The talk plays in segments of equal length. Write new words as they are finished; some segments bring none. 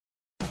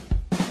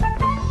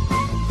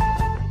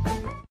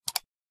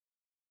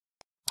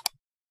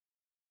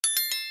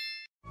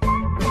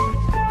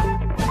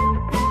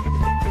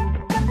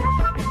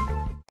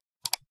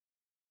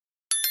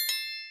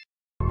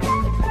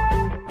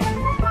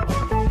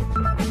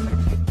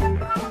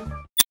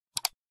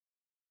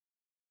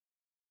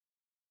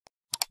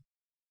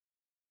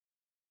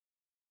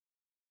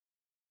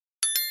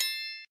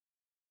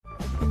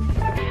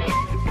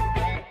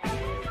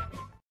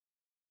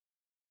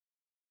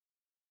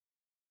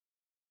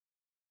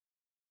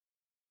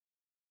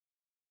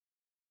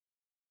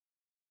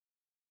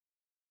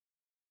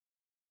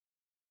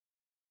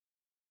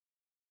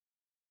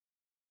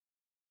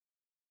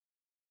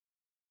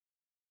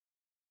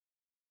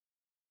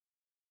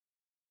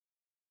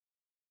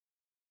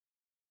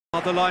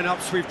Are the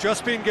lineups we've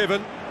just been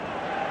given.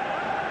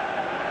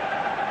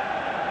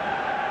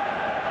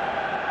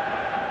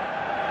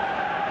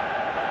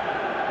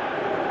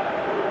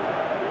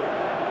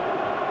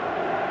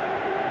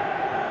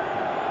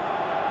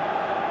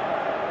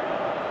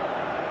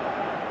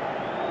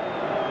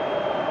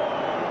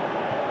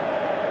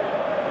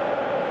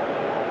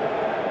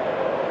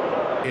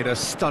 In a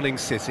stunning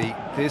city,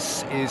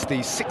 this is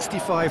the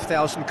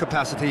 65,000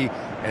 capacity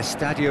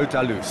Estadio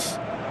da Luz.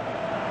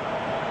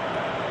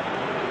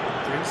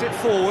 Brings it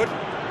forward,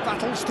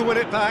 battles to win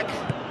it back.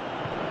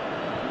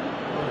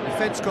 Well, the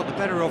defence got the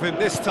better of him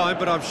this time,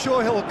 but I'm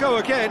sure he'll go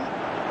again.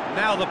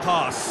 Now the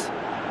pass.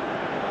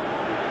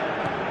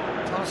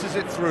 Passes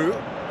it through.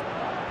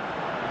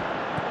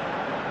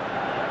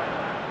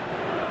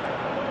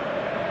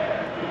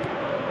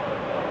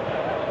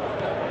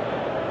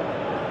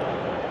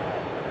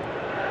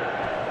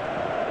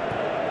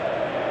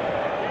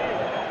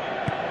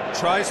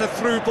 Tries a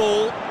through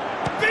ball.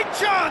 Big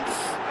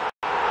chance!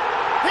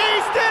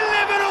 He's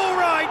delivered all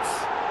right!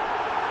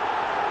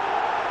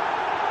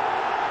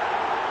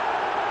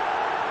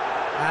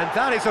 And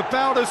that is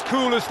about as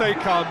cool as they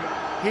come.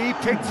 He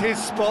picked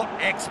his spot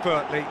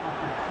expertly.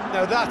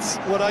 Now that's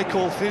what I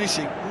call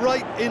finishing,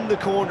 right in the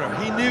corner.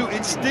 He knew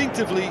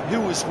instinctively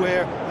who was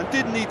where and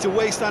didn't need to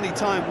waste any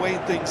time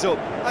weighing things up.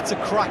 That's a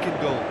cracking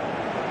goal.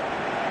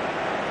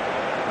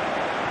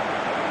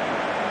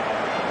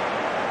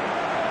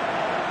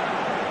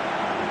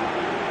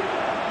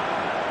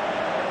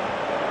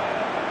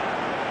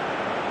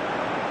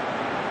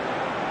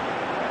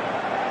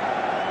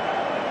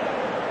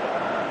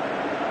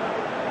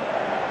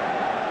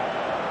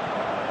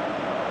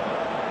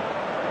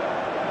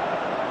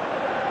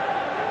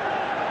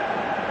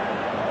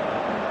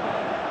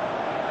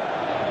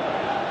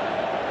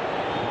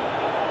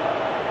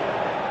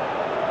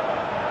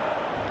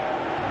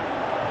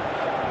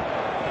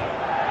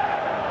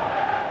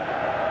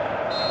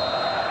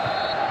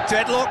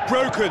 Deadlock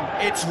broken,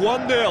 it's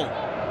 1-0.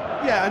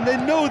 Yeah, and they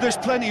know there's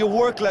plenty of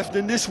work left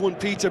in this one,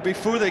 Peter,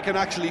 before they can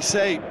actually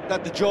say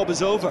that the job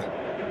is over.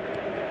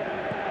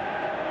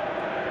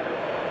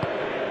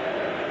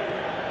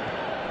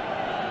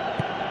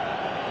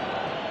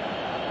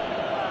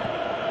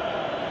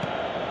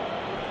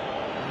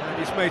 And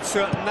he's made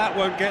certain that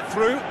won't get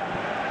through.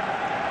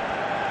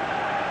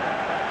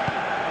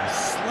 A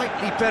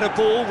slightly better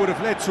ball would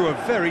have led to a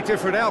very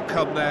different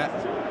outcome there.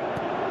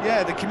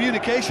 Yeah, the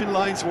communication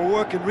lines were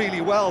working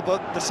really well,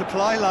 but the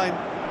supply line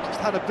just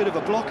had a bit of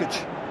a blockage.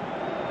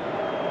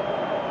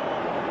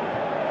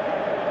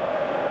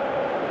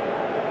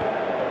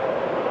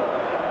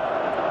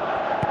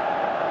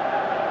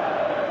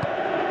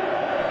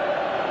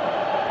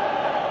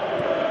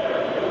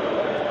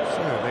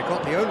 So they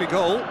got the only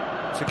goal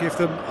to give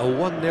them a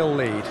 1-0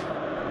 lead.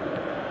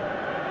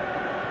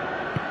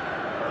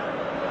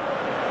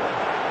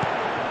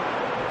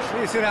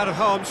 Clears it out of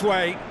harm's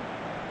way.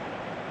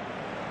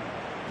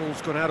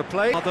 Ball's gone out of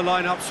play. Other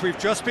lineups we've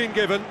just been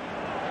given.